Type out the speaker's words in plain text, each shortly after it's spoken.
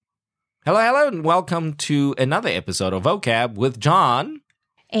Hello, hello, and welcome to another episode of Vocab with John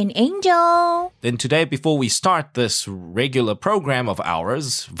and Angel. And today, before we start this regular program of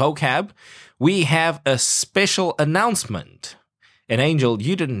ours, Vocab, we have a special announcement. And Angel,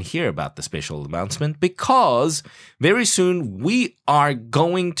 you didn't hear about the special announcement because very soon we are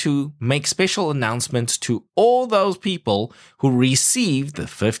going to make special announcements to all those people who received the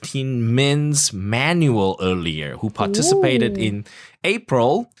 15 Minutes manual earlier, who participated in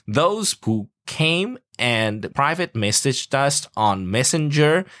April, those who came and private messaged us on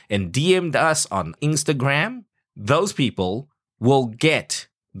Messenger and DM'd us on Instagram. Those people will get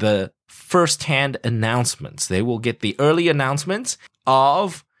the first-hand announcements. They will get the early announcements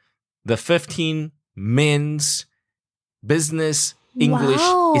of the 15 Minutes Business English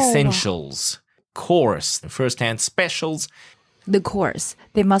Essentials course, the first-hand specials. The course.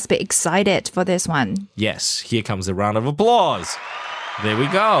 They must be excited for this one. Yes, here comes a round of applause. There we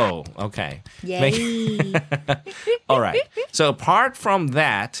go. Okay. Yay. All right. So apart from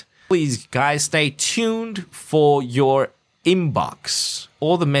that, please, guys, stay tuned for your inbox.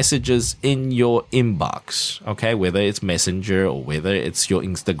 All the messages in your inbox, okay? Whether it's Messenger or whether it's your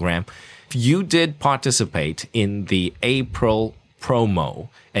Instagram. If you did participate in the April promo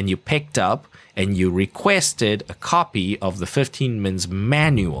and you picked up and you requested a copy of the 15 Minutes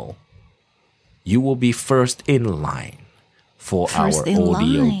manual, you will be first in line for our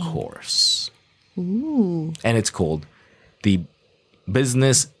audio course. Ooh. And it's called the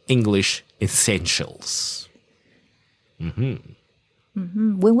Business English Essentials. When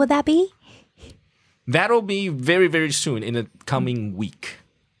will that be? That'll be very, very soon in the coming week.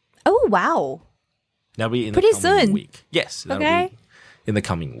 Oh, wow. That'll be in Pretty the coming soon. week. Yes, that'll be in the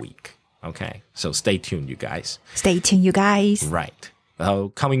coming week. Okay, so stay tuned, you guys. Stay tuned, you guys. Right.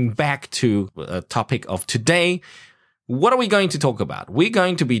 Coming back to the topic of today, what are we going to talk about? We're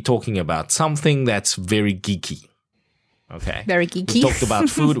going to be talking about something that's very geeky. Okay. Very geeky. We talked about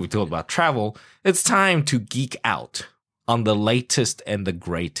food. We talked about travel. It's time to geek out on the latest and the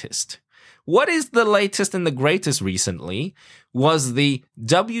greatest. What is the latest and the greatest recently was the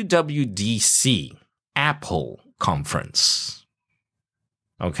WWDC Apple conference.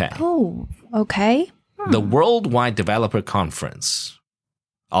 Okay. Oh, okay. The Worldwide Developer Conference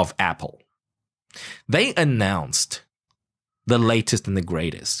of Apple. They announced the latest and the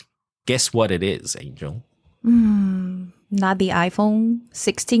greatest. Guess what it is, Angel? Not the iPhone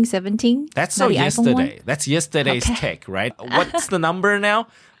 16, 17? That's so yesterday. That's yesterday's tech, right? What's the number now?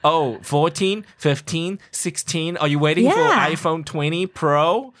 Oh, 14, 15, 16. Are you waiting for iPhone 20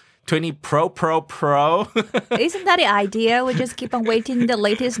 Pro? 20 Pro? Isn't that the idea? We just keep on waiting the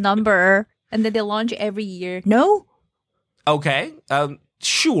latest number and then they launch every year. No? Okay.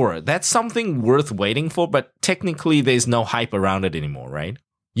 Sure. That's something worth waiting for, but technically there's no hype around it anymore, right?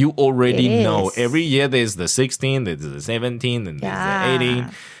 You already know every year there's the 16, there's the 17, and there's the 18.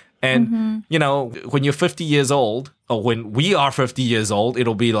 And, you know, when you're 50 years old, or when we are 50 years old,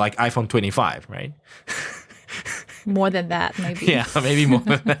 it'll be like iPhone 25, right? More than that, maybe. Yeah, maybe more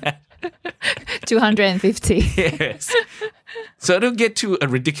than that. 250. Yes. So it'll get to a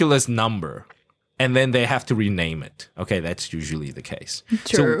ridiculous number, and then they have to rename it. Okay, that's usually the case.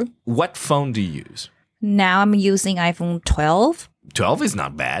 True. So what phone do you use? Now I'm using iPhone 12. 12 is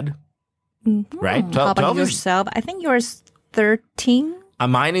not bad, right? 12, How about 12 yourself? I think yours 13.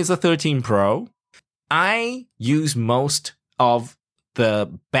 Mine is a 13 Pro. I use most of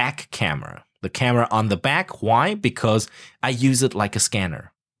the back camera, the camera on the back. Why? Because I use it like a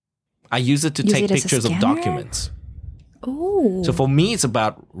scanner. I use it to take pictures of documents. Oh. So for me, it's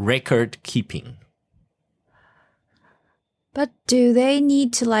about record keeping. But do they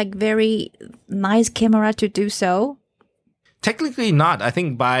need to like very nice camera to do so? Technically not. I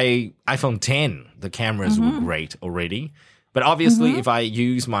think by iPhone 10, the cameras were great already. But obviously, if I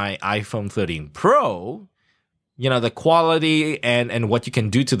use my iPhone 13 Pro, you know, the quality and what you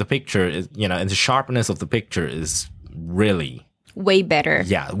can do to the picture is, you know, and the sharpness of the picture is really way better.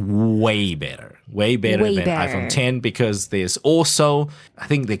 Yeah, way better. Way better than iPhone 10 because there's also, I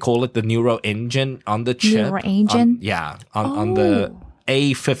think they call it the Neuro Engine on the chip. Neuro Engine? On the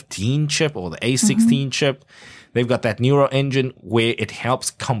A15 chip or the A16 chip. They've got that Neuro Engine where it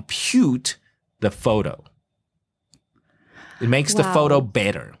helps compute the photo. It makes the photo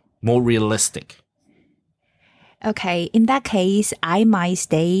better, more realistic. Okay, in that case, I might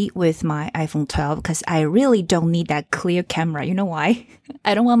stay with my iPhone 12 because I really don't need that clear camera. You know why?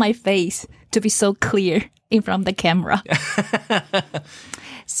 I don't want my face to be so clear in front of the camera.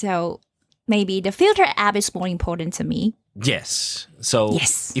 So maybe the filter app is more important to me. Yes. So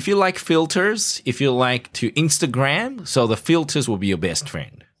if you like filters, if you like to Instagram, so the filters will be your best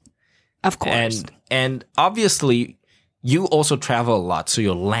friend. Of course. And obviously, you also travel a lot, so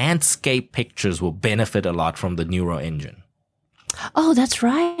your landscape pictures will benefit a lot from the Neuro engine. Oh, that's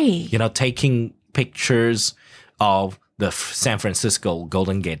right. Taking pictures of the San Francisco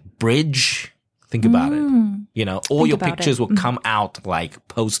Golden Gate Bridge. Think about it. All your pictures will come out like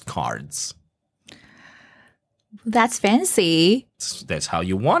postcards. That's fancy. That's how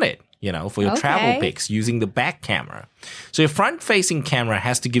you want it, for your travel pics using the back camera. So your front-facing camera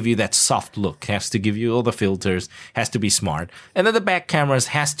has to give you that soft look, has to give you all the filters, has to be smart. And then the back cameras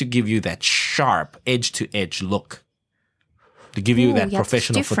has to give you that sharp edge-to-edge look, to give you that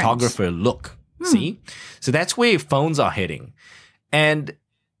professional photographer look. See? So that's where phones are heading. And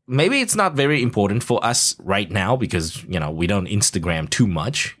maybe it's not very important for us right now because, we don't Instagram too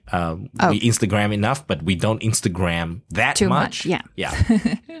much. We Instagram enough, but we don't Instagram that too much. Yeah.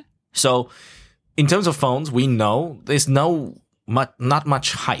 So in terms of phones, we know there's not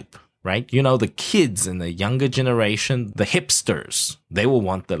much hype, right? The kids and the younger generation, the hipsters, they will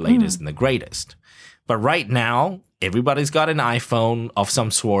want the latest and the greatest. But right now, everybody's got an iPhone of some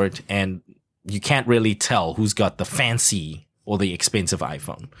sort, and you can't really tell who's got the fancy or the expensive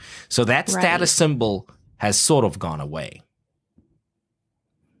iPhone. So that status symbol has sort of gone away.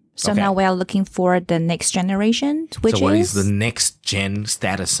 So now we are looking for the next generation, which So what is the next gen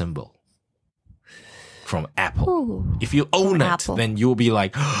status symbol? From Apple. Ooh, if you own it, then you'll be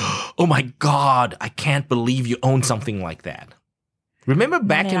like, oh my God, I can't believe you own something like that. Remember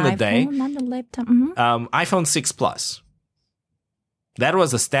back in the day, iPhone 6 Plus. That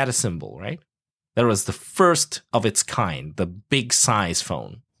was a status symbol, right? That was the first of its kind, the big size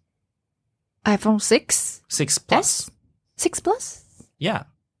phone. iPhone 6? 6 Plus. 6 Plus? Yeah.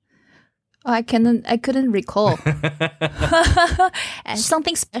 Oh, I couldn't recall. And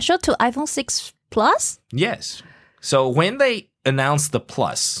something special to iPhone 6 Plus? Yes. So when they announced the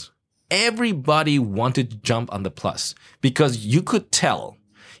Plus, everybody wanted to jump on the Plus because you could tell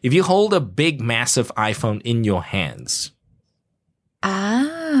if you hold a big, massive iPhone in your hands.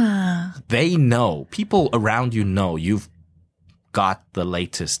 They know, people around you know you've got the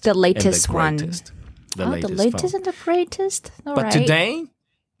latest. The latest and the greatest, one. The latest the latest phone. and the greatest. But today,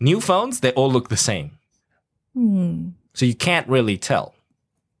 new phones, they all look the same. So you can't really tell.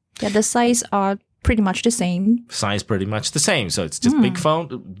 Yeah, the size are pretty much the same. Size pretty much the same. So it's just big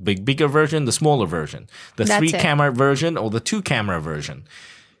phone, bigger version, the smaller version. The 3-camera version or the 2-camera version.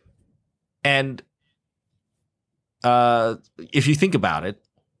 And if you think about it,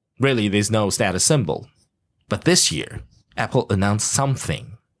 really, there's no status symbol. But this year, Apple announced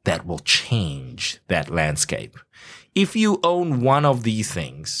something that will change that landscape. If you own one of these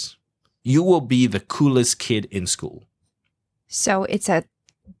things, you will be the coolest kid in school. So it's a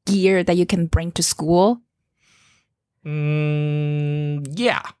gear that you can bring to school?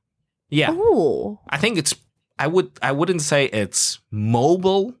 Yeah. Ooh. I think I wouldn't say it's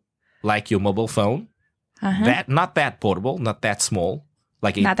mobile like your mobile phone. Not that portable, not that small.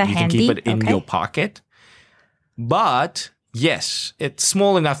 Like you can keep it in your pocket. But yes, it's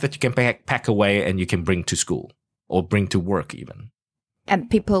small enough that you can pack away and you can bring to school or bring to work even. And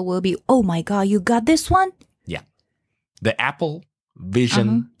people will be, oh my God, you got this one? Yeah. The Apple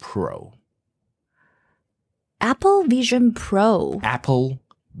Vision Pro. Apple Vision Pro. Apple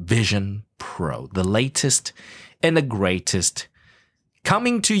Vision Pro. The latest and the greatest.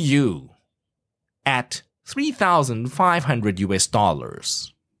 Coming to you at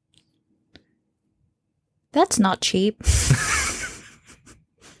 $3,500. That's not cheap.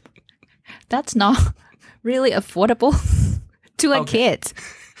 That's not really affordable to a kid.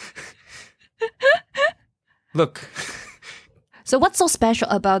 Look. So what's so special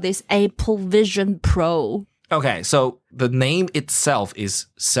about this Apple Vision Pro? Okay, so the name itself is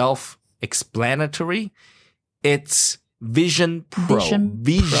self-explanatory. It's Vision Pro.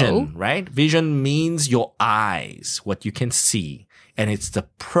 Vision, right? Vision means your eyes, what you can see. And it's the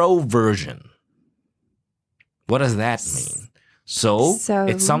Pro version. What does that mean? So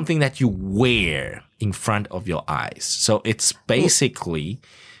it's something that you wear in front of your eyes. So it's basically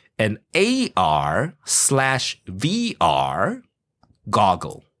an AR/VR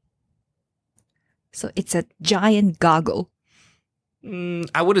goggle. So it's a giant goggle.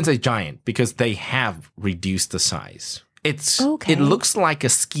 I wouldn't say giant because they have reduced the size. It looks like a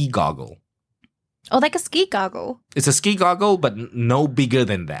ski goggle. Oh, like a ski goggle. It's a ski goggle, but no bigger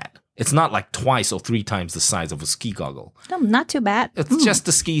than that. It's not like 2 or 3 times the size of a ski goggle. No, not too bad. It's just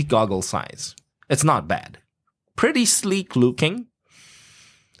the ski goggle size. It's not bad. Pretty sleek looking.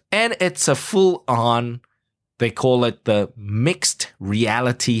 And it's a full-on, they call it the mixed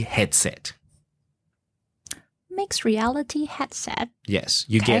reality headset. Mixed reality headset? Yes.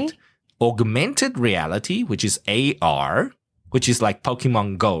 You get augmented reality, which is AR, which is like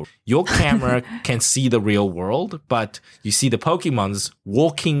Pokemon Go. Your camera can see the real world, but you see the Pokemons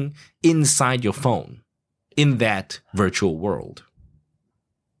walking inside your phone in that virtual world.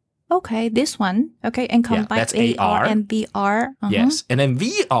 Okay, this one. Okay, and combine that's AR AR. and VR. Yes, and then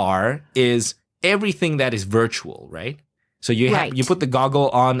VR is everything that is virtual, right? So you put the goggle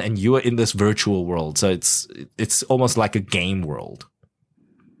on and you are in this virtual world. So it's almost like a game world.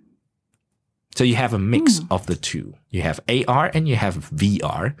 So you have a mix of the two. You have AR and you have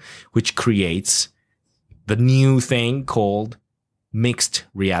VR, which creates the new thing called mixed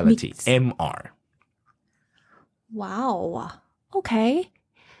reality, MR. Wow. Okay.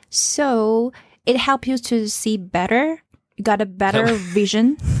 So it helps you to see better. You got a better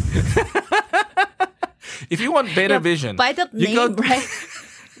vision. If you want better vision, by the name, right?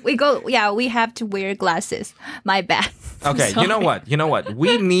 We have to wear glasses. My bad. Okay, you know what?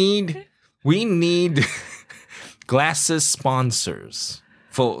 We need glasses sponsors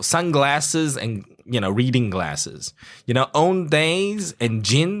for sunglasses and, reading glasses. On days and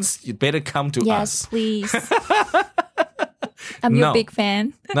gins, you better come to us. Yes, please. I'm your big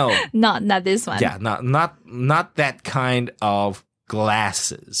fan. No. Not this one. Yeah, not that kind of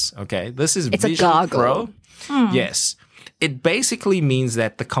glasses. Okay, this is it's Vision a goggle. Pro. Yes, it basically means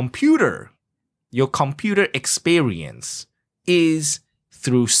that your computer experience is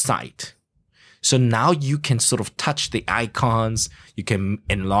through sight. So now you can sort of touch the icons. You can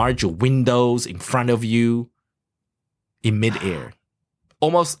enlarge your windows in front of you in midair,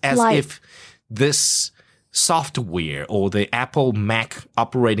 almost as if this software or the Apple Mac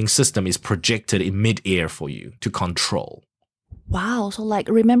operating system is projected in midair for you to control. Wow. So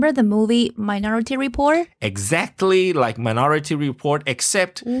remember the movie Minority Report? Exactly like Minority Report,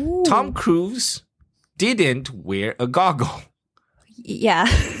 except Tom Cruise didn't wear a goggle. Yeah.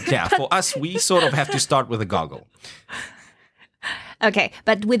 Yeah, for us, we sort of have to start with a goggle. Okay,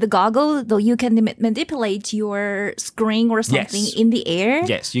 but with the goggle, though, you can manipulate your screen or something in the air?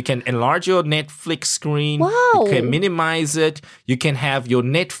 Yes, you can enlarge your Netflix screen. Wow. You can minimize it. You can have your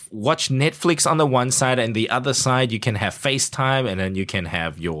watch Netflix on the one side, and the other side you can have FaceTime, and then you can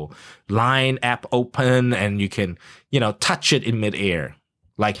have your Line app open, and you can, touch it in midair,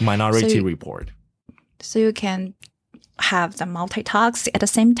 like Minority Report. So you can have the multitask at the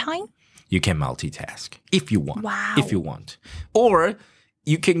same time? You can multitask if you want. Wow. If you want. Or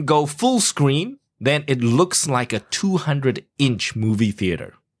you can go full screen, then it looks like a 200-inch movie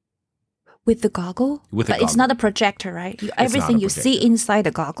theater. With the goggle? But it's not a projector, right? Everything you see inside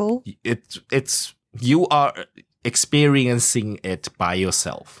the goggle? You are experiencing it by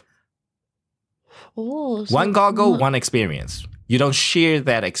yourself. Oh. So one goggle, one experience. You don't share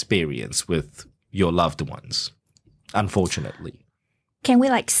that experience with your loved ones, unfortunately. Can we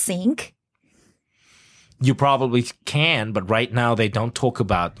sync? You probably can, but right now they don't talk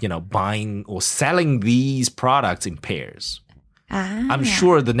about, buying or selling these products in pairs. I'm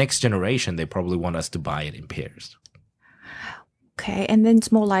sure the next generation, they probably want us to buy it in pairs. Okay, and then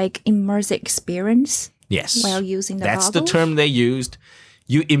it's more like immersive experience? Yes. While using the That's goggles? the term they used.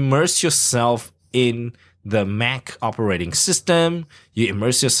 You immerse yourself in the Mac operating system. You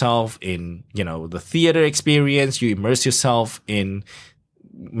immerse yourself in, the theater experience. You immerse yourself in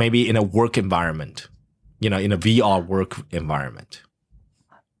maybe in a work environment, in a VR work environment.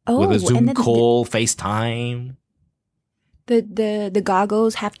 Oh, with a Zoom call, FaceTime. The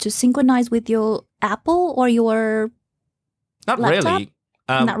goggles have to synchronize with your Apple or your Not laptop? really.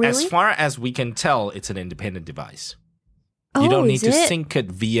 Not really? As far as we can tell, it's an independent device. Oh, you don't need to it? sync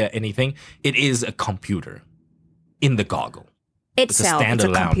it via anything. It is a computer in the goggle. Itself, it's a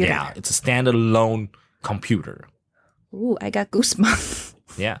computer. Yeah, it's a standalone computer. Ooh, I got goosebumps.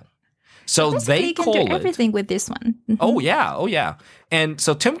 Yeah. So they can call do it everything with this one. Mm-hmm. Oh yeah. And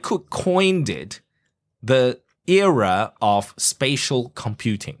so Tim Cook coined it the era of spatial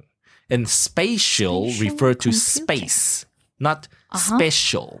computing. And spatial refer to space, not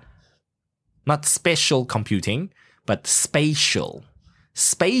special. Not special computing, but spatial.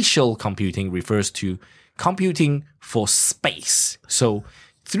 Spatial computing refers to computing for space. So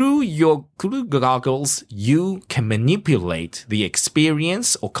through goggles, you can manipulate the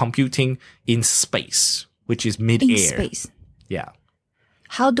experience or computing in space, which is mid-air. In space. Yeah.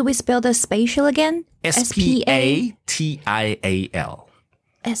 How do we spell the spatial again? Spatial.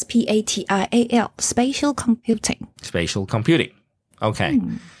 Spatial. Spatial computing. Spatial computing. Okay.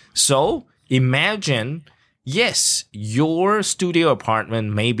 So imagine, yes, your studio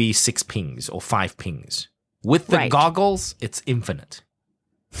apartment may be 6 pings or 5 pings. With the goggles, it's infinite.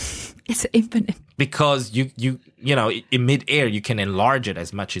 It's infinite. Because you in midair, you can enlarge it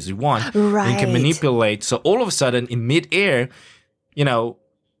as much as you want. Right. You can manipulate. So all of a sudden, in midair,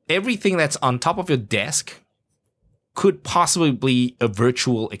 everything that's on top of your desk could possibly be a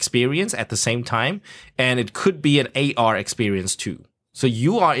virtual experience at the same time. And it could be an AR experience too. So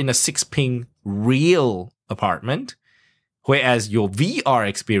you are in a 6-ping real apartment, whereas your VR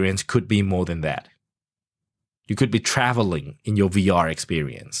experience could be more than that. You could be traveling in your VR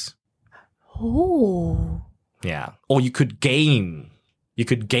experience. Oh. Yeah. Or you could game. You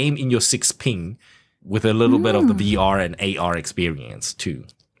could game in your 6-ping with a little bit of the VR and AR experience too.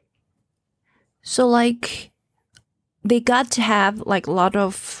 So they got to have a lot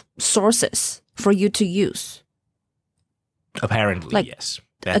of sources for you to use. Apparently, yes.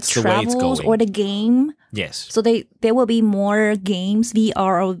 That's the way it's going. Or the game. Yes. So there will be more games,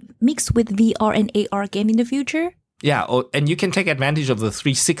 VR, or mixed with VR and AR game in the future? Yeah, and you can take advantage of the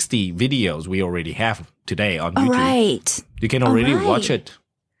 360 videos we already have today on YouTube. Right. You can already watch it.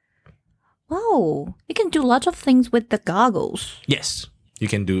 Wow. You can do lots of things with the goggles. Yes. You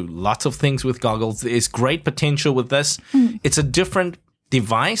can do lots of things with goggles. There's great potential with this. It's a different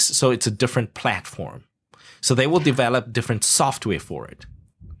device, so it's a different platform. So they will develop different software for it.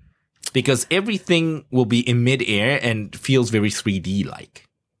 Because everything will be in midair and feels very 3D-like.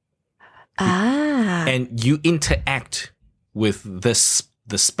 And you interact with the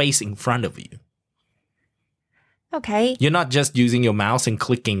space in front of you. Okay. You're not just using your mouse and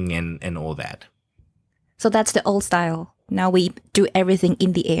clicking and all that. So that's the old style. Now we do everything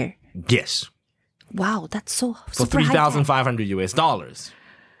in the air. Yes. Wow, that's so For $3,500 US.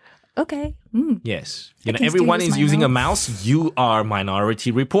 Okay. Yes. Everyone is using a mouse. You are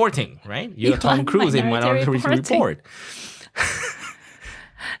Minority Reporting, right? You're Tom Cruise in Minority Report.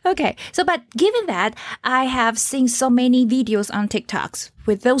 Okay. So, but given that, I have seen so many videos on TikToks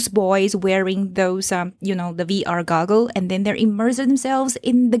with those boys wearing those, the VR goggle, and then they're immersing themselves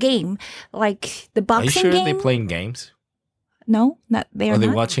in the game, like the boxing game. Are you sure they're playing games? No, they're not. Are they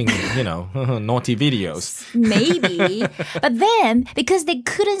watching, naughty videos? Maybe. But then, because they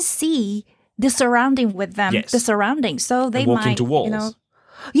couldn't see the surrounding with them, the surroundings, so they walk might, into walls.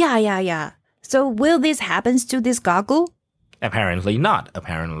 Yeah. So will this happen to this goggle? Apparently not.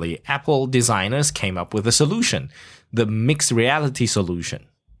 Apparently, Apple designers came up with a solution, the mixed reality solution.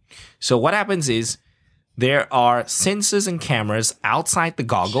 So what happens is there are sensors and cameras outside the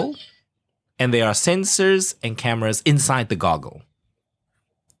goggle, and there are sensors and cameras inside the goggle.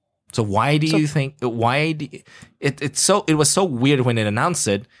 So why do you think? It was so weird when it announced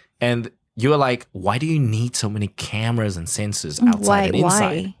it, and you were like, why do you need so many cameras and sensors outside and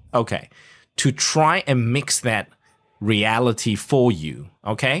inside? Why? Okay, to try and mix that reality for you.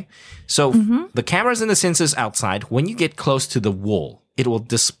 Okay, so the cameras and the sensors outside. When you get close to the wall, it will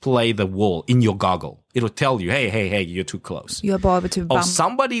display the wall in your goggle. It will tell you, hey, you're too close. You're able to bump. Or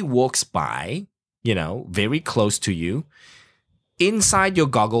somebody walks by, very close to you. Inside your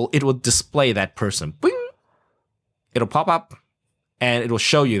goggle, it will display that person. Bing! It'll pop up, and it will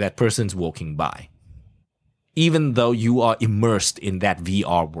show you that person's walking by, even though you are immersed in that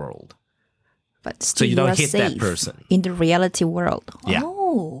VR world. But still, so you don't hit safe that person in the reality world. Yeah.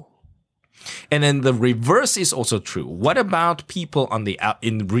 Oh. And then the reverse is also true. What about people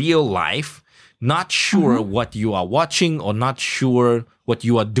in real life not sure what you are watching or not sure what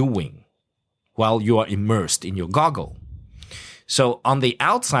you are doing while you are immersed in your goggle? So on the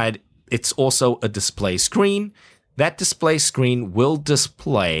outside, it's also a display screen. That display screen will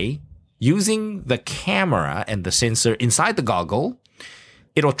display using the camera and the sensor inside the goggle.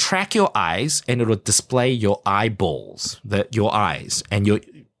 It'll track your eyes and it'll display your eyeballs, your eyes and your,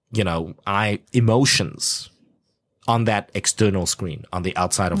 eye emotions on that external screen on the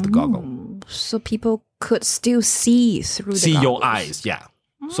outside of the goggle. So people could still see through the goggles. Your eyes, yeah.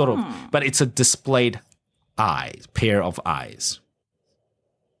 Sort of. But it's a displayed pair of eyes.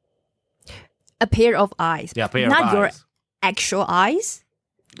 A pair of eyes. Yeah, pair of eyes. Not your actual eyes?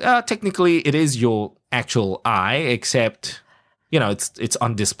 Technically, it is your actual eye, except, it's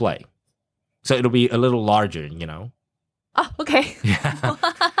on display. So it'll be a little larger, Oh, okay. Yeah.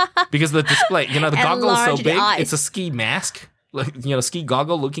 Because the display, the goggle is so big, eyes. it's a ski mask, ski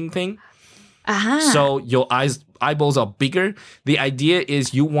goggle looking thing. Uh-huh. So your eyeballs are bigger. The idea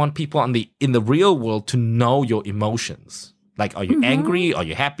is you want people in the real world to know your emotions. Like, are you angry? Are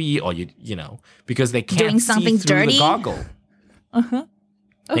you happy? Or because they can't doing something see through dirty? the goggle. Okay.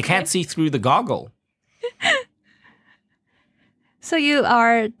 They can't see through the goggle. So you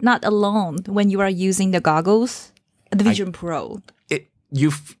are not alone when you are using the goggles, the Vision Pro.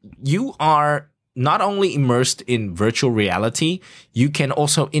 You are not only immersed in virtual reality, you can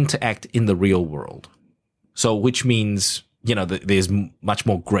also interact in the real world. So, which means, there's much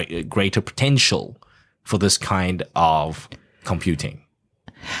more greater potential for this kind of computing.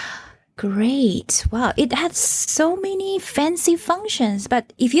 Great. Wow. It has so many fancy functions.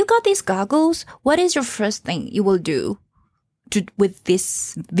 But if you got these goggles, what is your first thing you will do with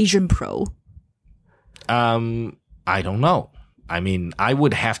this Vision Pro? I don't know. I mean, I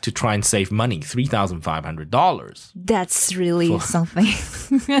would have to try and save money, $3,500. That's really something.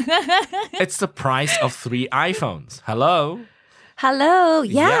 It's the price of 3 iPhones. Hello?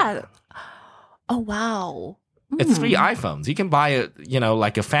 Yeah. Oh, wow. It's 3 iPhones. You can buy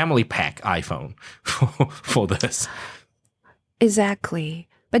like a family pack iPhone for this. Exactly.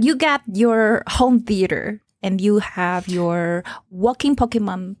 But you got your home theater and you have your walking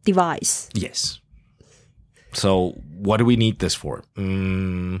Pokemon device. Yes. So what do we need this for?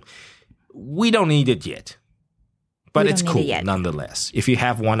 We don't need it yet. But it's cool nonetheless. If you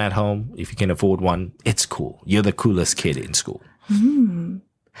have one at home, if you can afford one, it's cool. You're the coolest kid in school.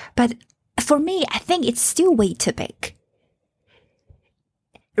 But for me, I think it's still way too big.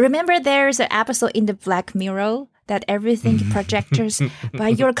 Remember there's an episode in the Black Mirror that everything projectors by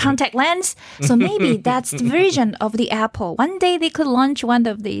your contact lens? So maybe that's the version of the Apple. One day they could launch one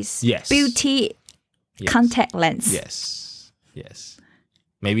of these beauty contact lens. Yes.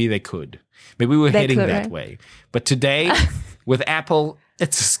 Maybe they could. Maybe we're heading that way. But today, with Apple,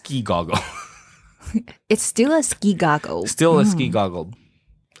 it's a ski goggle. It's still a ski goggle. A ski goggle.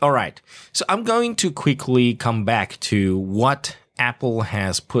 All right. So I'm going to quickly come back to what Apple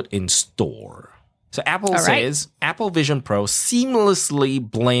has put in store. So Apple says Apple Vision Pro seamlessly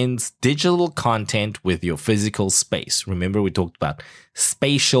blends digital content with your physical space. Remember, we talked about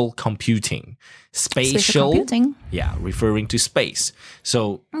spatial computing. Spatial computing? Yeah, referring to space.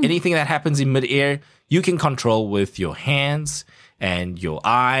 So anything that happens in midair, you can control with your hands and your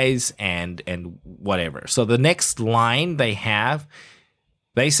eyes and whatever. So the next line they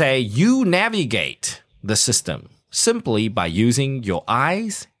say you navigate the system simply by using your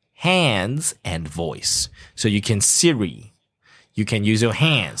eyes, hands, and voice. So you can Siri. You can use your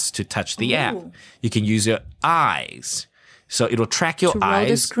hands to touch the app. You can use your eyes. So it'll track your eyes. Roll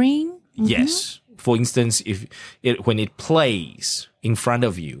the screen? Yes. For instance, when it plays in front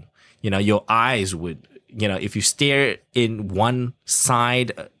of you, your eyes would, if you stare in one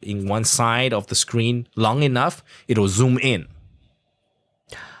side of the screen long enough, it'll zoom in.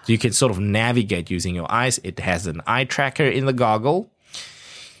 So you can sort of navigate using your eyes. It has an eye tracker in the goggle.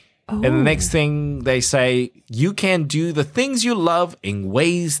 And the next thing they say, you can do the things you love in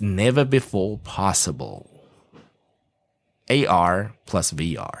ways never before possible. AR plus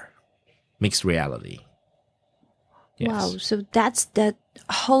VR. Mixed reality. Yes. Wow, so that's the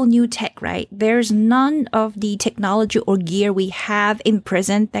whole new tech, right? There's none of the technology or gear we have in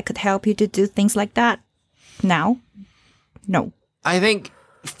present that could help you to do things like that now? No. I think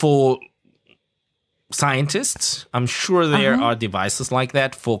for scientists, I'm sure there are devices like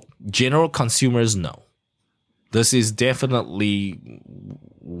that. For general consumers, no. This is definitely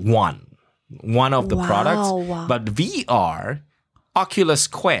one of the products. Wow. But VR, Oculus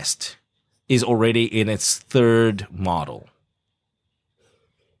Quest, is already in its 3rd model.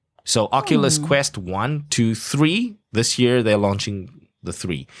 So Oculus Quest 1, 2, 3. This year they're launching the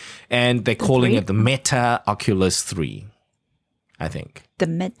 3. And they're calling it the Meta Oculus 3, I think. The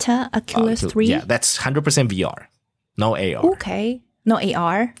Meta Oculus 3? Yeah, that's 100% VR. No AR. Okay. No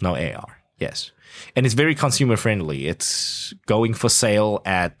AR? No AR, yes. And it's very consumer friendly. It's going for sale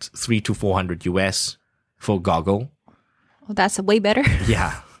at $300 to $400 US for a goggle. Oh, that's way better.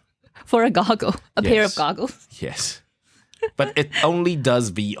 Yeah. For a goggle, a pair of goggles. Yes. But it only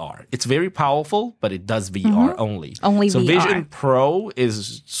does VR. It's very powerful, but it does VR only. Only so VR. Vision Pro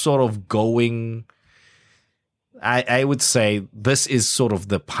is sort of going... I would say this is sort of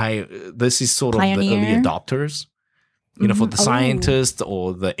the early adopters. For the scientists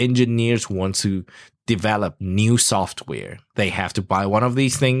or the engineers who want to develop new software, they have to buy one of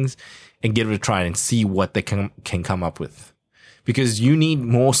these things and give it a try and see what they can come up with. Because you need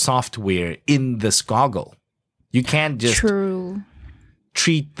more software in this goggle. You can't just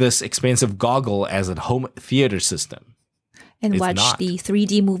treat this expensive goggle as a home theater system. And watch the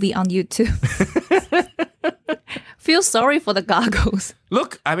 3D movie on YouTube. Feel sorry for the goggles.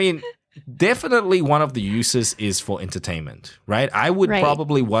 Look, I mean, definitely one of the uses is for entertainment, right? I would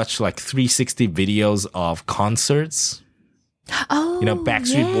probably watch like 360 videos of concerts. Oh,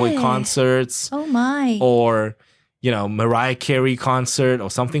 Backstreet Boy concerts. Oh, my. Or, Mariah Carey concert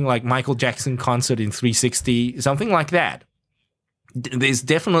or something like Michael Jackson concert in 360, something like that. there's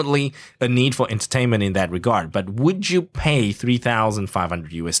definitely a need for entertainment in that regard. But would you pay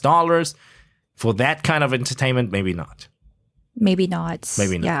 $3,500 for that kind of entertainment? Maybe not. Maybe not.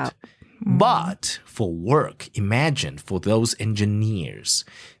 Maybe not. Yeah. But for work, imagine for those engineers,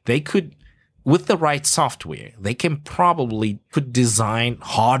 they could, with the right software, they can probably could design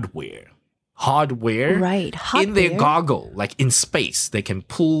hardware Right. in their goggle, like in space. They can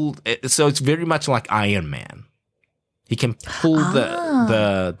pull, so it's very much like Iron Man. He can pull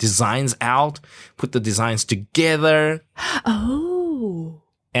the designs out, put the designs together. Oh.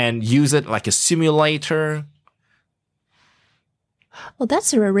 And use it like a simulator. Well,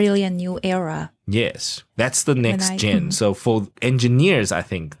 that's really a new era. Yes, that's the next gen. So for engineers, I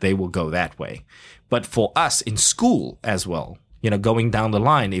think they will go that way. But for us in school as well, going down the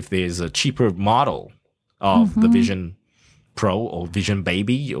line, if there's a cheaper model of the Vision Pro or Vision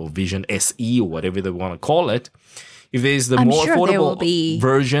Baby or Vision SE or whatever they want to call it, if there's the more affordable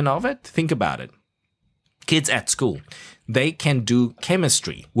version of it, think about it. Kids at school, they can do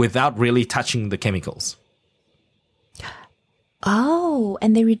chemistry without really touching the chemicals. Oh,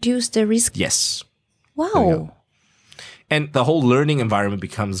 and they reduce the risk. Yes. Wow. And the whole learning environment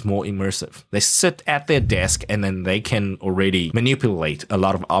becomes more immersive. They sit at their desk and then they can already manipulate a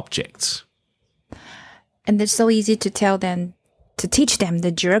lot of objects. And it's so easy to teach them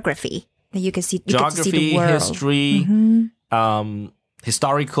the geography. That you can see, get to see the world. History,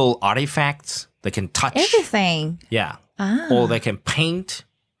 historical artifacts. They can touch. Everything. Yeah. Or they can paint.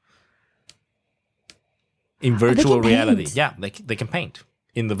 In virtual reality. Yeah, they can paint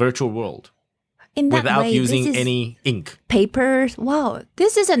in the virtual world without using any ink. Paper. Wow,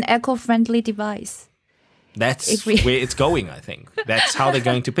 this is an eco-friendly device. That's where it's going, I think. That's how they're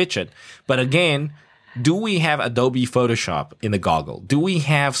going to pitch it. But again, do we have Adobe Photoshop in the goggle? Do we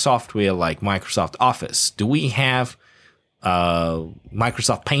have software like Microsoft Office? Do we have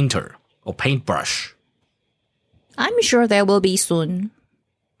Microsoft Painter or Paintbrush? I'm sure there will be soon.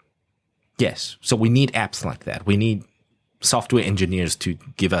 Yes. So we need apps like that. We need software engineers to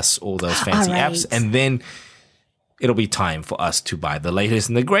give us all those fancy apps. And then it'll be time for us to buy the latest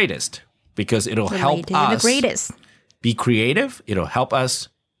and the greatest because it'll help us be creative. It'll help us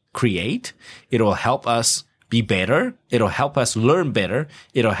create. It'll help us be better. It'll help us learn better.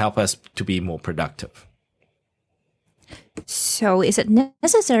 It'll help us to be more productive. So is it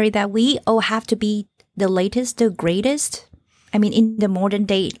necessary that we all have to be the latest, the greatest? I mean, in the modern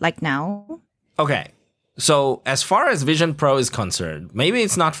day, like now? Okay. So as far as Vision Pro is concerned, maybe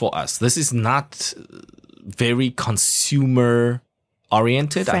it's not for us. This is not very consumer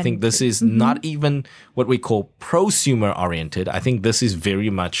oriented. I think this is not even what we call prosumer oriented. I think this is very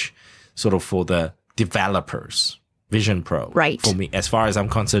much sort of for the developers. Vision Pro. Right. For me, as far as I'm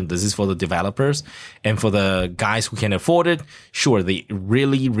concerned, this is for the developers and for the guys who can afford it. Sure, the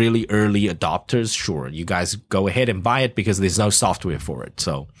really, really early adopters, sure, you guys go ahead and buy it because there's no software for it.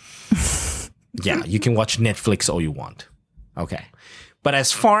 So, yeah, you can watch Netflix all you want. Okay. But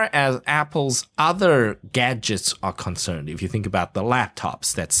as far as Apple's other gadgets are concerned, if you think about the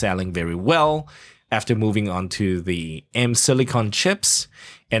laptops that's selling very well after moving on to the M silicon chips,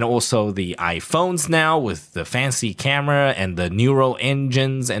 and also the iPhones now with the fancy camera and the neural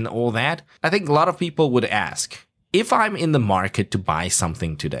engines and all that, I think a lot of people would ask, if I'm in the market to buy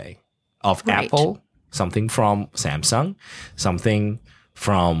something today of Apple, something from Samsung, something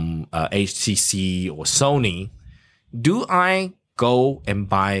from HTC or Sony, do I go and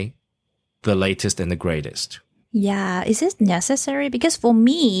buy the latest and the greatest? Yeah, is it necessary? Because for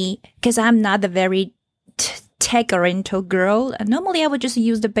me, because I'm not a very tech-oriented girl, normally I would just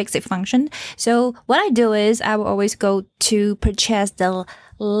use the basic function. So what I do is I will always go to purchase the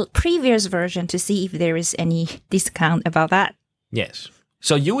previous version to see if there is any discount about that. Yes.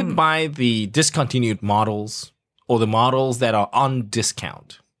 So you would buy the discontinued models or the models that are on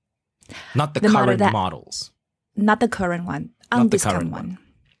discount, not the current models. Not the current one, on discount one.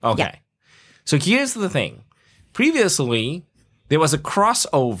 Okay. Yeah. So here's the thing. Previously, there was a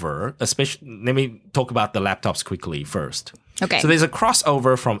crossover, especially, let me talk about the laptops quickly first. Okay. So there's a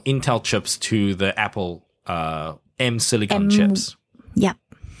crossover from Intel chips to the Apple M silicon chips. Yeah.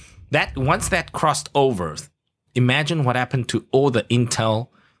 Once that crossed over, imagine what happened to all the Intel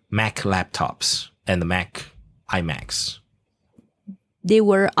Mac laptops and the Mac iMacs. They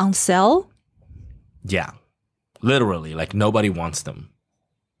were on sale? Yeah. Literally, like nobody wants them.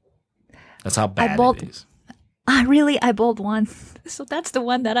 That's how bad it is. I bought one. So that's the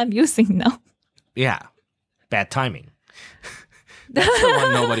one that I'm using now. Yeah. Bad timing. That's the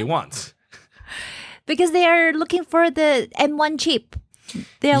one nobody wants. Because they are looking for the M1 chip.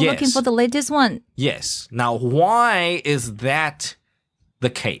 They are looking for the latest one. Yes. Now, why is that the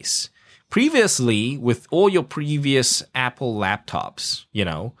case. Previously, with all your previous Apple laptops,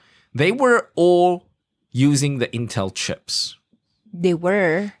 they were all using the Intel chips. They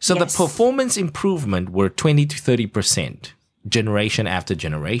were. So yes. the performance improvement were 20 to 30% generation after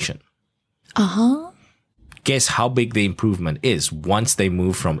generation. Uh-huh. Guess how big the improvement is once they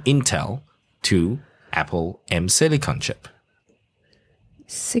move from Intel to Apple M Silicon chip?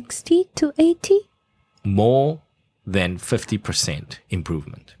 60 to 80? More than 50%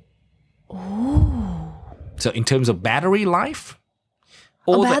 improvement. Oh. So in terms of battery life,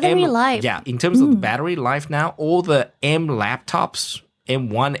 life. Yeah, in terms of the battery life now, all the M laptops,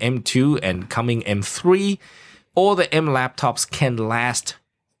 M1, M2, and coming M3, all the M laptops can last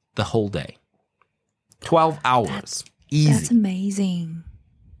the whole day. 12 hours. Easy. That's amazing.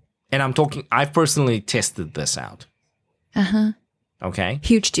 And I've personally tested this out. Uh-huh. Okay?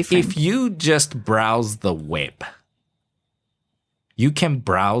 Huge difference. If you just browse the web, you can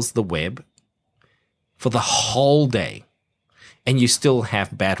browse the web for the whole day and you still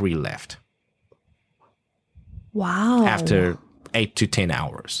have battery left. Wow. After 8 to 10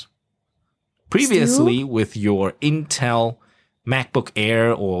 hours. Previously, with your Intel MacBook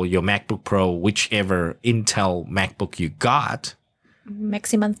Air or your MacBook Pro, whichever Intel MacBook you got,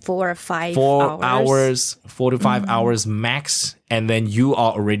 maximum 4 or 5 hours. 4 to 5 hours max, and then you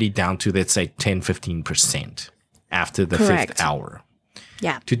are already down to, let's say, 10-15% after the Correct. 5th hour.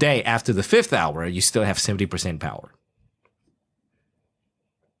 Yeah. Today, after the 5th hour, you still have 70% power.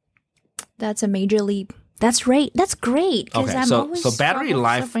 That's a major leap. That's great. That's great. Okay, so battery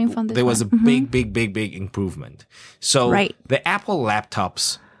life, there was a big improvement. So the Apple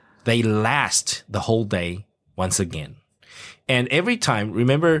laptops, they last the whole day once again. And every time,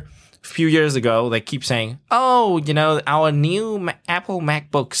 remember a few years ago, they keep saying, oh, our new Apple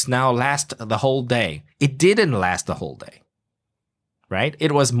MacBooks now last the whole day. It didn't last the whole day, right?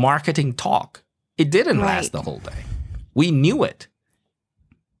 It was marketing talk. It didn't last the whole day. We knew it.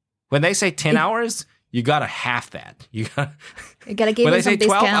 When they say 10 hours, you gotta half that. You gotta give them some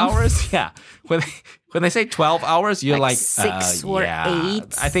discount. When they say 12 hours, yeah. When they say 12 hours, you're like 6 or 8.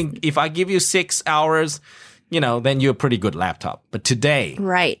 I think if I give you 6 hours, then you're a pretty good laptop. But today,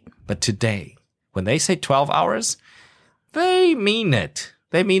 when they say 12 hours, they mean it.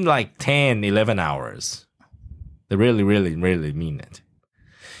 They mean like 10, 11 hours. They really, really, really mean it.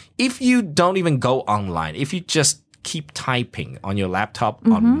 If you don't even go online, if you just keep typing on your laptop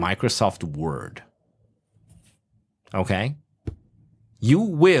on Microsoft Word, okay, you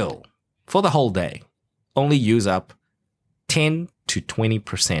will, for the whole day, only use up 10 to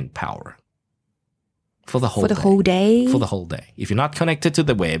 20% power. For the whole day? For the whole day. If you're not connected to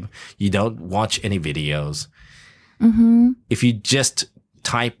the web, you don't watch any videos. If you just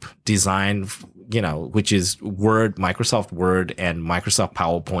type design, which is Word, Microsoft Word, and Microsoft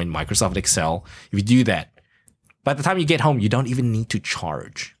PowerPoint, Microsoft Excel, if you do that, by the time you get home, you don't even need to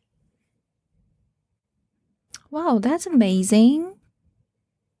charge. Wow, that's amazing.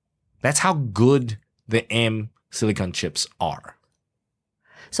 That's how good the M silicon chips are.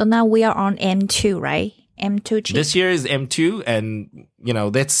 So now we are on M2, right? M2 chip. This year is M2, and,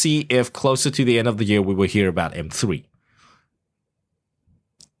 let's see if closer to the end of the year we will hear about M3.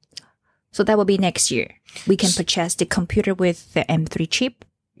 So that will be next year. We can purchase the computer with the M3 chip.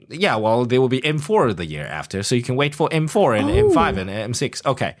 Yeah, well, there will be M4 the year after, so you can wait for M4 and M5 and M6.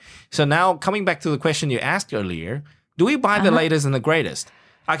 Okay, so now coming back to the question you asked earlier, do we buy the latest and the greatest?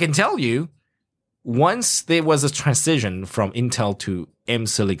 I can tell you, once there was a transition from Intel to M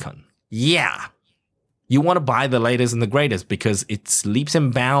Silicon, yeah, you want to buy the latest and the greatest because it's leaps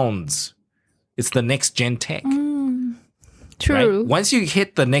and bounds. It's the next gen tech. True. Right? Once you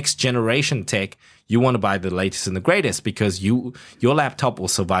hit the next generation tech, you want to buy the latest and the greatest because your laptop will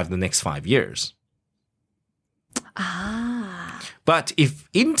survive the next 5 years. But if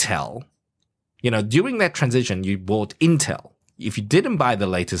Intel, during that transition, you bought Intel. If you didn't buy the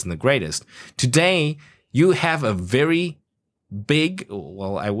latest and the greatest, today you have a very big,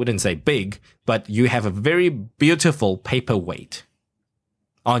 well, I wouldn't say big, but you have a very beautiful paperweight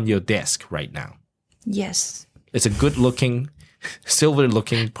on your desk right now. Yes. It's a good-looking,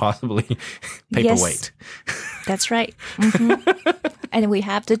 silver-looking, possibly, paperweight. Yes, that's right. And we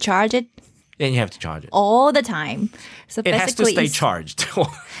have to charge it. And you have to charge it. All the time. So it has to stay charged.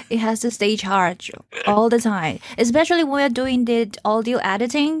 It has to stay charged all the time. Especially when we're doing the audio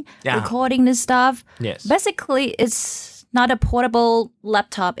editing, recording this stuff. Yes. Basically, it's not a portable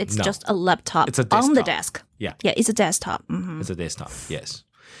laptop. It's just a laptop on the desk. Yeah. Yeah, it's a desktop. It's a desktop, yes.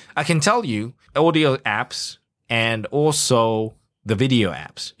 I can tell you, audio apps and also the video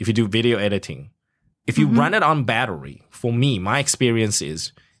apps, if you do video editing, If you run it on battery, for me, my experience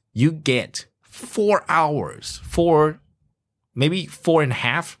is you get 4 hours, maybe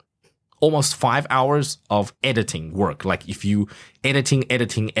 4.5, almost 5 hours of editing work. Like if you editing,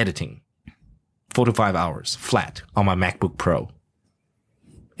 4 to 5 hours flat on my MacBook Pro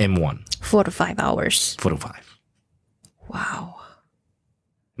M1. 4 to 5 hours. 4 to 5. Wow.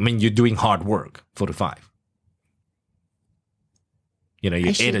 I mean, you're doing hard work, 4 to 5. You're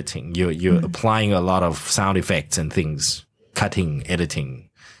editing, you're applying a lot of sound effects and things, cutting, editing,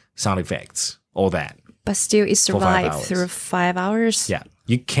 sound effects, all that. But still, it survived through 5 hours. Yeah,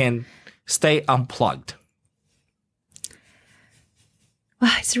 you can stay unplugged.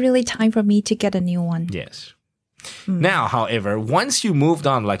 Wow, it's really time for me to get a new one. Yes. Now, however, once you moved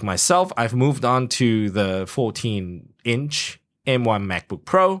on, like myself, I've moved on to the 14-inch M1 MacBook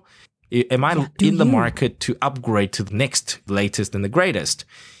Pro. Am I in the market to upgrade to the next latest and the greatest?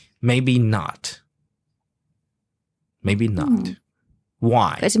 Maybe not. Maybe not.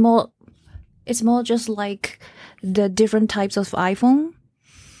 Why? It's more just like the different types of iPhone.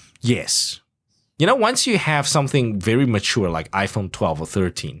 Yes. Once you have something very mature like iPhone 12 or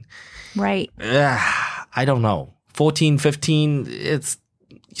 13. Right. I don't know. 14, 15, it's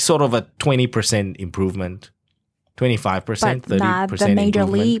sort of a 20% improvement. 25%, 30% but not the major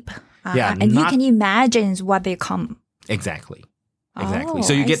improvement. Leap. Yeah, and you can imagine what they come. Exactly. Oh,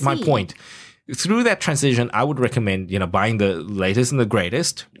 So you get my see. point. Through that transition, I would recommend, buying the latest and the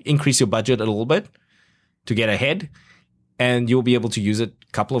greatest. Increase your budget a little bit to get ahead, and you'll be able to use it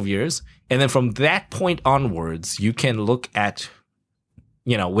a couple of years. And then from that point onwards, you can look at,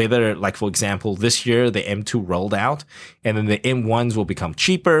 whether, like, for example, this year the M2 rolled out, and then the M1s will become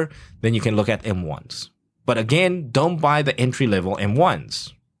cheaper. Then you can look at M1s. But again, don't buy the entry-level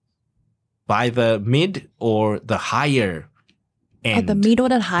M1s. Buy the mid or the higher end. The middle or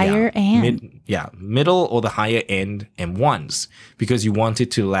the higher end. Middle or the higher end M1s, because you want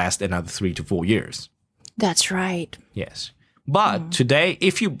it to last another 3 to 4 years. That's right. Yes. But today,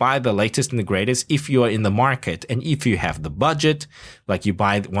 if you buy the latest and the greatest, if you are in the market and if you have the budget, like you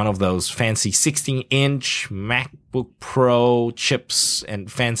buy one of those fancy 16-inch MacBook Pro chips and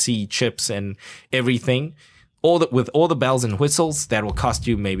fancy chips and everything, with all the bells and whistles, that will cost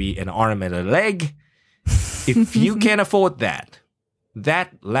you maybe an arm and a leg. If you can afford that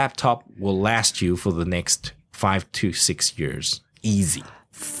laptop will last you for the next 5 to 6 years. Easy.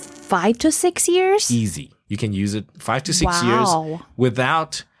 5 to 6 years? Easy. You can use it 5 to 6 years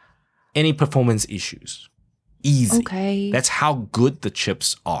without any performance issues. Easy. Okay. That's how good the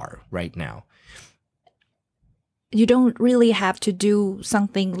chips are right now. You don't really have to do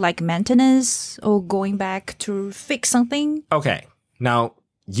something like maintenance or going back to fix something. Okay. Now,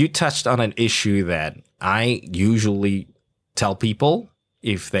 you touched on an issue that I usually tell people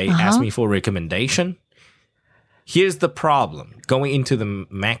if they ask me for a recommendation. Here's the problem going into the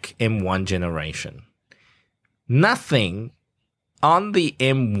Mac M1 generation. Nothing on the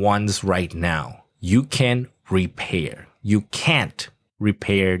M1s right now you can repair. You can't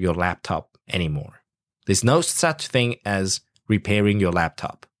repair your laptop anymore. There's no such thing as repairing your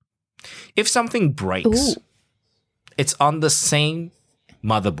laptop. If something breaks, it's on the same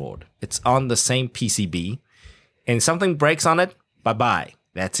motherboard. It's on the same PCB. And something breaks on it, bye-bye.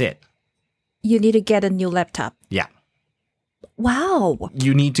 That's it. You need to get a new laptop. Yeah. Wow.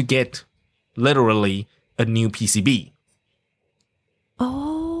 You need to get literally a new PCB.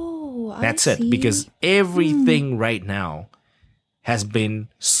 Oh, That's I it. see. Because everything right now has been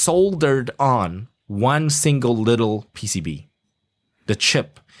soldered on one single little PCB. The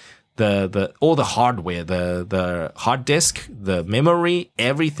chip, all the hardware, the hard disk, the memory,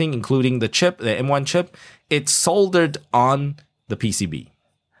 everything, including the chip, the M1 chip, it's soldered on the PCB.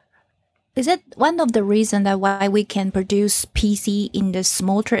 Is it one of the reasons that why we can produce PC in the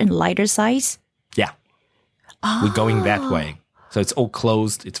smaller and lighter size? Yeah. We're going that way. So it's all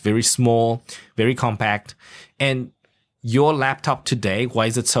closed. It's very small, very compact. And your laptop today, why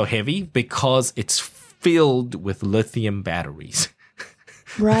is it so heavy? Because it's filled with lithium batteries.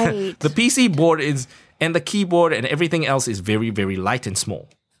 Right. The PC board and the keyboard and everything else is very, very light and small.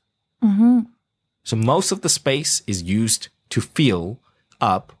 So most of the space is used to fill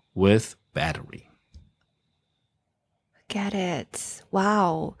up with battery. Get it.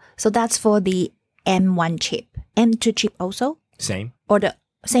 Wow. So that's for the M1 chip. M2 chip also? Same. Or the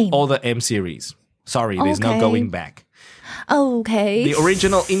same? All the M series. Sorry, there's no going back. Okay. The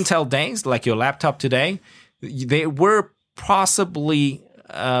original Intel days, like your laptop today, there were possibly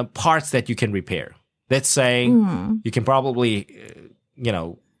parts that you can repair. Let's say you can probably,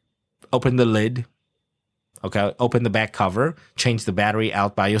 open the lid Okay, open the back cover, change the battery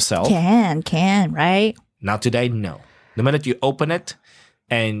out by yourself. Can, right? Now today, no. The minute you open it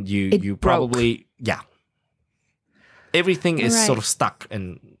and you probably, everything is sort of stuck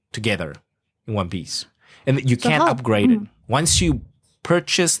and together in one piece. And you can't upgrade it. Once you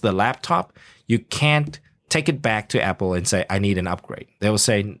purchase the laptop, you can't take it back to Apple and say, I need an upgrade. They will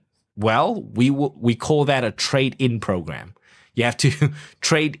say, well, we call that a trade-in program. You have to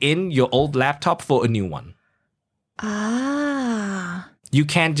trade in your old laptop for a new one. You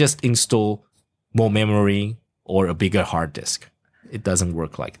can't just install more memory or a bigger hard disk. It doesn't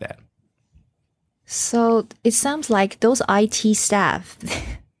work like that. So it sounds like those IT staff,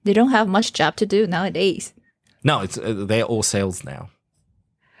 they don't have much job to do nowadays. No, they're all sales now.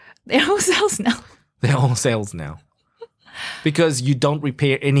 They're all sales now. They're all sales now. Because you don't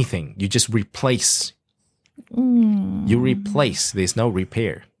repair anything. You just replace. You replace. There's no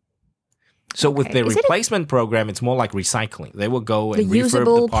repair. So with the replacement program, it's more like recycling. They will go and refurb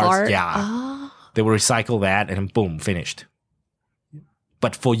the parts. Part? Yeah. They will recycle that and then boom, finished.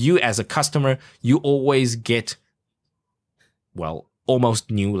 But for you as a customer, you always get, well, almost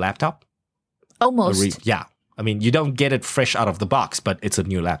new laptop. Almost. Yeah. I mean, you don't get it fresh out of the box, but it's a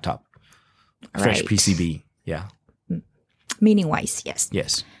new laptop. Fresh PCB. Yeah. Meaning-wise, yes.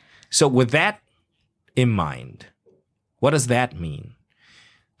 Yes. So with that in mind, what does that mean?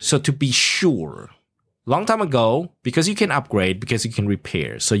 So to be sure, long time ago, because you can upgrade, because you can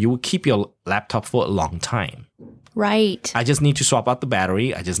repair, so you will keep your laptop for a long time. Right. I just need to swap out the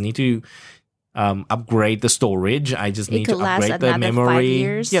battery. I just need to upgrade the storage. I just need to upgrade the memory. 5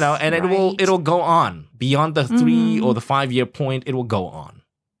 years, and it'll go on beyond the 3 or the 5 year point. It will go on.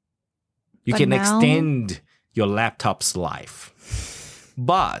 You can extend your laptop's life.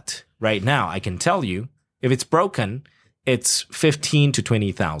 But right now, I can tell you, if it's broken, it's 15 to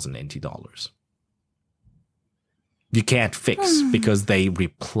 20,000 NT dollars. You can't fix because they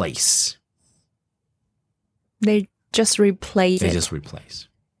replace. They just replace They just replace.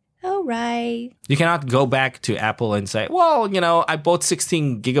 All right. You cannot go back to Apple and say, well, I bought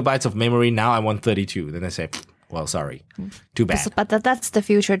 16 gigabytes of memory. Now I want 32. Then they say, well, sorry. Too bad. But that's the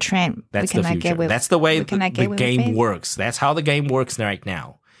future trend. That's the future. That's the way the game works. That's how the game works right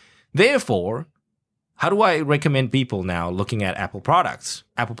now. Therefore, how do I recommend people now looking at Apple products?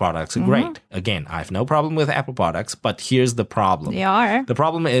 Apple products are great. Again, I have no problem with Apple products, but here's the problem. They are. The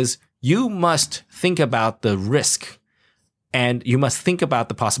problem is you must think about the risk and you must think about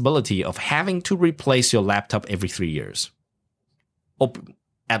the possibility of having to replace your laptop every 3 years. Or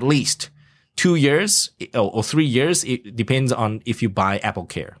at least 2 years or 3 years. It depends on if you buy Apple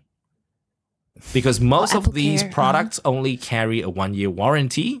Care. Because most of these products only carry a 1 year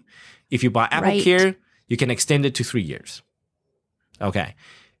warranty. If you buy Apple Care, you can extend it to 3 years. Okay.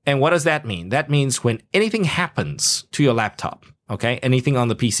 And what does that mean? That means when anything happens to your laptop, okay, anything on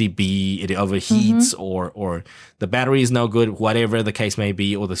the PCB, it overheats or the battery is no good, whatever the case may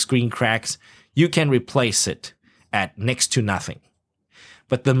be, or the screen cracks, you can replace it at next to nothing.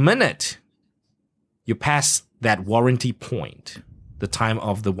 But the minute you pass that warranty point, the time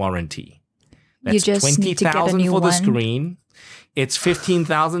of the warranty, that's 20,000 for the screen. It's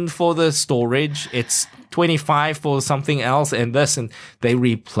 15,000 for the storage. It's 25 for something else and this, and they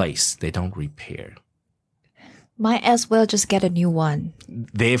replace. They don't repair. Might as well just get a new one.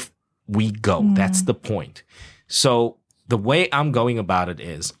 There we go. That's the point. So the way I'm going about it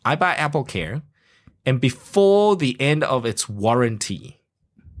is I buy Apple Care, and before the end of its warranty,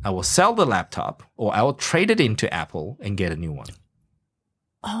 I will sell the laptop or I will trade it into Apple and get a new one.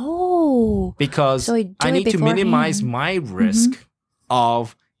 Oh. Because I need to minimize my risk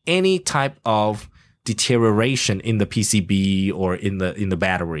of any type of deterioration in the PCB or in the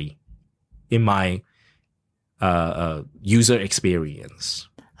battery in my user experience.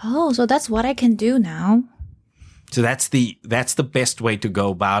 Oh, so that's what I can do now. So that's the best way to go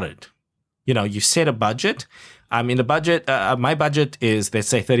about it. You set a budget. The budget, my budget is, let's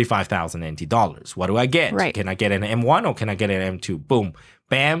say, 35,000 NT dollars. What do I get? Right. Can I get an M1 or can I get an M2? Boom.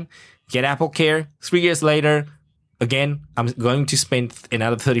 Bam. Get Apple Care. 3 years later, again, I'm going to spend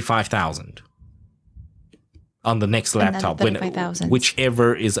another 35,000 on the next laptop,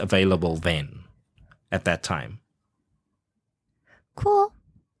 whichever is available then at that time. Cool.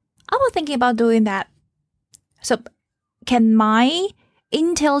 I was thinking about doing that. So can my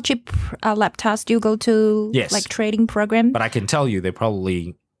Intel chip laptop still go to trading program? But I can tell you they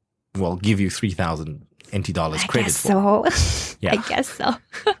probably will give you 3,000 NT dollars credit for. I guess so.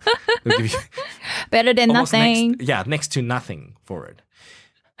 They'll give you better than nothing. Next to nothing for it.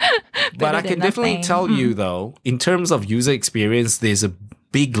 But I can definitely tell you though, in terms of user experience, there's a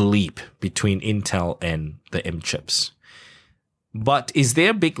big leap between Intel and the M chips. But is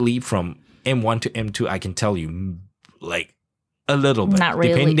there a big leap from M1 to M2? I can tell you, like, a little bit. Not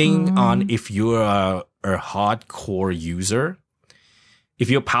really. Depending on if you're a hardcore user. If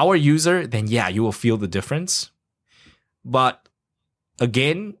you're a power user, then yeah, you will feel the difference. But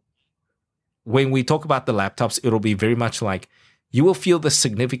again, when we talk about the laptops, it'll be very much like you will feel the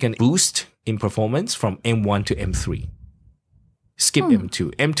significant boost in performance from M1 to M3. Skip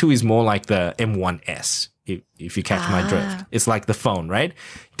M2. M2 is more like the M1S, if you catch my drift. It's like the phone, right?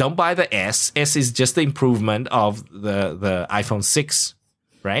 Don't buy the S. S is just the improvement of the iPhone 6,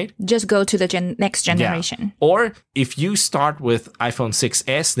 right? Just go to the next generation. Yeah. Or if you start with iPhone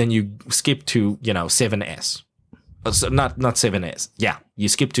 6S, then you skip to, 7S. So not 7S. Yeah, you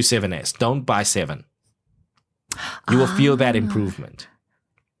skip to 7S. Don't buy 7. You will feel that improvement.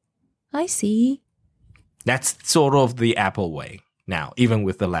 I see. That's sort of the Apple way now, even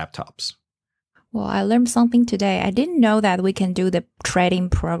with the laptops. Well, I learned something today. I didn't know that we can do the trading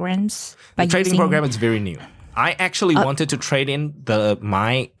programs. The trading program is very new. I actually wanted to trade in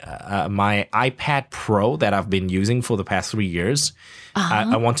my iPad Pro that I've been using for the past 3 years.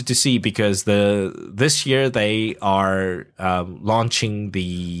 I wanted to see because this year they are launching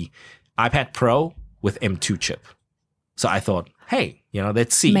the iPad Pro with M2 chip. So I thought, hey,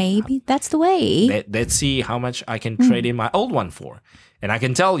 let's see. Maybe that's the way. Let's see how much I can trade in my old one for. And I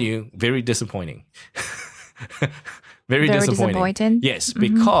can tell you, very disappointing. Very disappointing. Yes,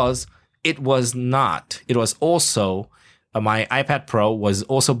 because it was also, my iPad Pro was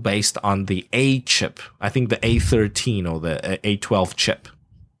also based on the A chip. I think the A13 or the A12 chip.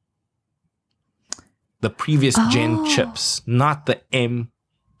 The previous gen chips, not the M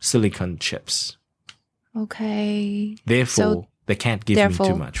silicon chips. Okay. Therefore, they can't give me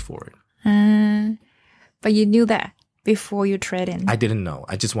too much for it. But you knew that before you trade in. I didn't know.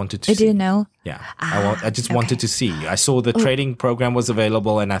 I just wanted to see. You didn't know? Yeah. I just wanted to see. I saw the trading program was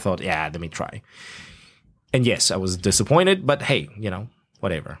available and I thought, yeah, let me try. And yes, I was disappointed, but hey,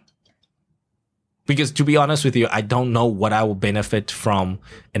 whatever. Because to be honest with you, I don't know what I will benefit from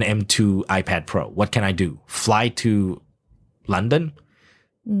an M2 iPad Pro. What can I do? Fly to London?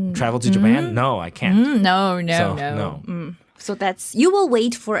 Travel to Japan? No, I can't. No. So you will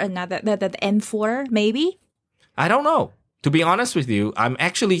wait for another, the M4 maybe? I don't know. To be honest with you, I'm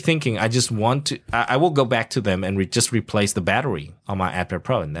actually thinking I will go back to them and just replace the battery on my iPad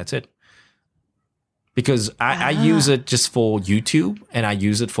Pro and that's it. Because I use it just for YouTube and I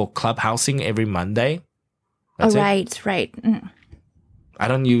use it for clubhousing every Monday. That's it. Right. I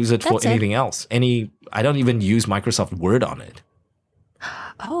don't use it for anything else. I don't even use Microsoft Word on it.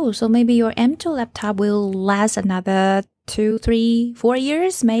 Oh, so maybe your M2 laptop will last another 2, 3, 4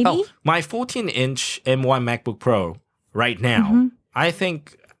 years, maybe? Oh, my 14-inch M1 MacBook Pro right now, I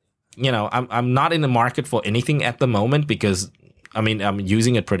think, I'm not in the market for anything at the moment because, I'm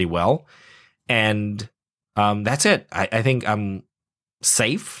using it pretty well. And that's it. I think I'm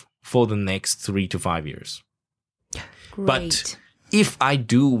safe for the next 3 to 5 years. Great. But if I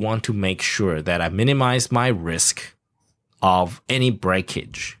do want to make sure that I minimize my risk of any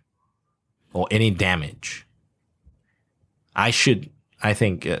breakage or any damage, I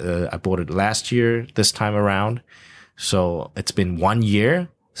think I bought it last year, this time around. So it's been 1 year.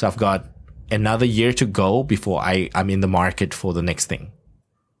 So I've got another year to go before I'm in the market for the next thing.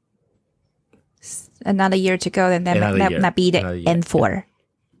 Another year to go, and then that be the M4.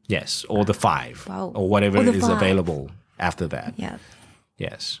 Yes, or the 5. Wow. Or whatever is available after that. Yeah.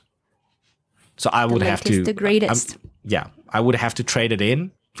 Yes. So I would have to... The greatest. I would have to trade it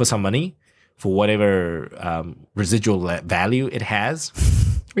in for some money for whatever residual value it has.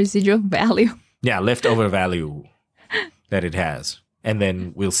 Residual value. Yeah, leftover value that it has. And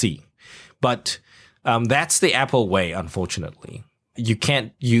then we'll see. But that's the Apple way, unfortunately. You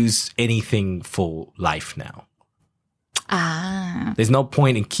can't use anything for life now. There's no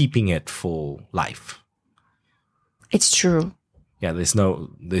point in keeping it for life. It's true. Yeah, there's no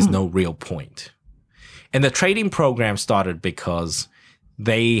real point. And the trading program started because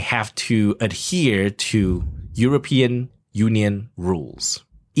they have to adhere to European Union rules.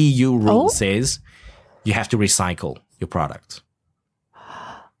 EU rule says you have to recycle your product.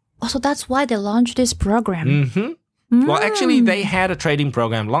 Oh, so that's why they launched this program. Well, actually, they had a trading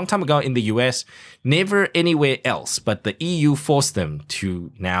program a long time ago in the US, never anywhere else. But the EU forced them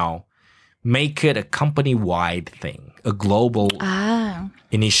to now make it a company-wide thing, a global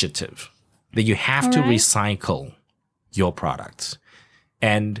initiative, that you have to recycle your products.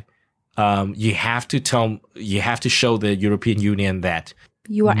 And you have to show the European Union that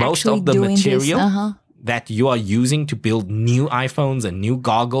you are most actually of the doing material, this. that you are using to build new iPhones and new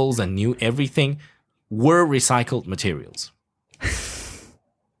goggles and new everything were recycled materials.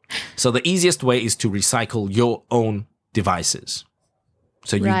 So the easiest way is to recycle your own devices.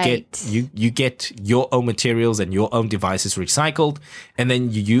 So you get your own materials and your own devices recycled, and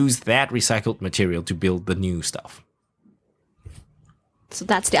then you use that recycled material to build the new stuff. So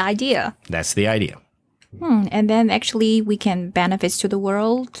that's the idea. That's the idea. And then actually we can benefits to the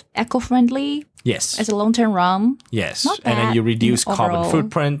world, eco-friendly. Yes. As a long-term run. Yes. Not And then you reduce carbon overall.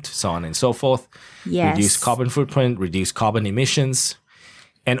 footprint, so on and so forth. Yes. Reduce carbon footprint, reduce carbon emissions,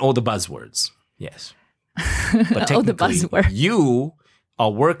 and all the buzzwords. Yes. But All the technically, buzzwords. you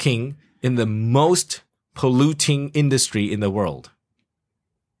are working in the most polluting industry in the world.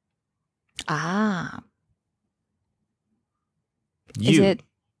 Ah. You. Is it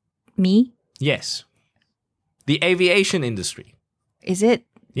me? Yes. The aviation industry. Is it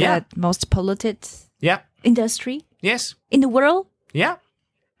Yeah. the most polluted Yeah. industry Yes. in the world? Yeah.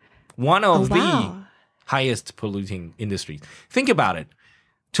 One of the Wow. highest polluting industries. Think about it.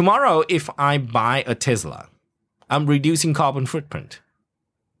 Tomorrow, if I buy a Tesla, I'm reducing carbon footprint.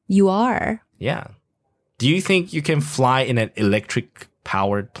 You are. Yeah. Do you think you can fly in an electric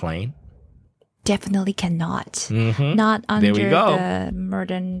powered plane? Definitely cannot. Mm-hmm. Not There under we go. the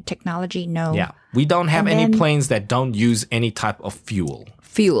modern technology, no. Yeah. We don't have And any then- planes that don't use any type of fuel.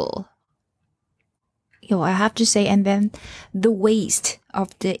 Fuel. I have to say, and then the waste of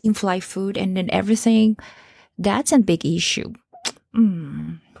the in-flight food and then everything, that's a big issue.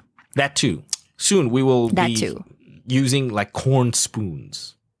 That too. Soon we will That be too. using like corn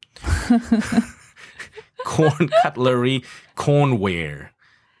spoons, corn cutlery, cornware,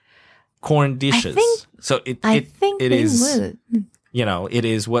 corn dishes. So I think it they is, would. it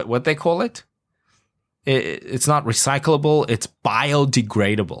is what they call it. It's not recyclable. It's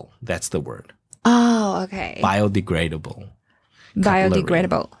biodegradable. That's the word. Oh, okay. Biodegradable.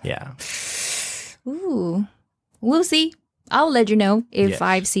 Biodegradable. Yeah. Ooh. We'll see. I'll let you know if Yes.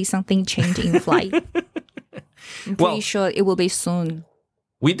 I see something change in flight. I'm pretty sure it will be soon.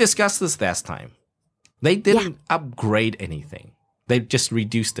 We discussed this last time. They didn't upgrade anything. They just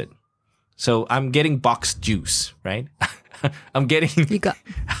reduced it. So I'm getting boxed juice, right? I'm getting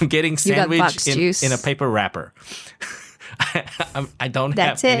sandwich boxed juice. in a paper wrapper. I don't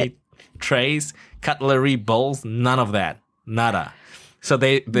That's have any it. trays, cutlery, bowls, none of that. Nada. So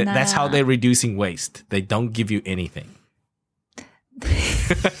that's how they're reducing waste. They don't give you anything.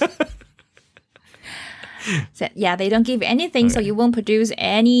 So, yeah, they don't give anything, so you won't produce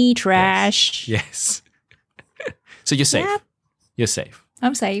any trash. Yes. So you're safe. Yep. You're safe.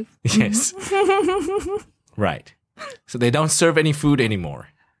 I'm safe. Yes. Right. So they don't serve any food anymore.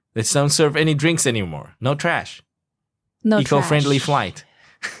 They don't serve any drinks anymore. No trash. No Eco-friendly trash. flight.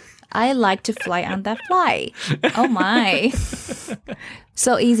 I like to fly on that flight. Oh my.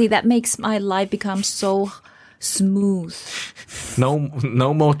 So easy. That makes my life become so smooth.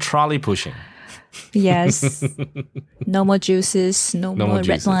 No more trolley pushing. Yes. No more juices. No more red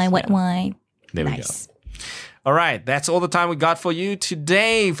juices, wine, white yeah. wine. There Nice. we go. All right. That's all the time we got for you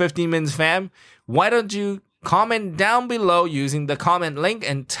today, 15 Minutes Fam. Why don't you comment down below using the comment link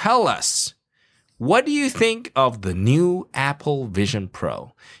and tell us, what do you think of the new Apple Vision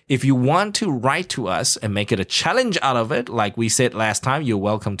Pro? If you want to write to us and make it a challenge out of it, like we said last time, you're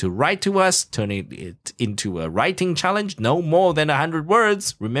welcome to write to us, turn it into a writing challenge, no more than 100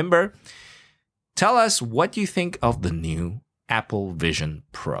 words, remember. Tell us what you think of the new Apple Vision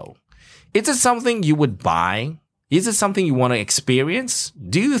Pro. Is it something you would buy? Is it something you want to experience?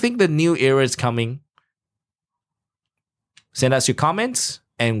 Do you think the new era is coming? Send us your comments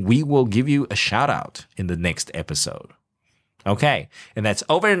and we will give you a shout out in the next episode. Okay, and that's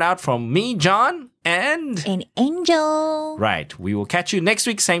over and out from me, John, and An angel. right. We will catch you next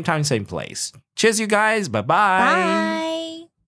week, same time, same place. Cheers, you guys. Bye-bye. Bye.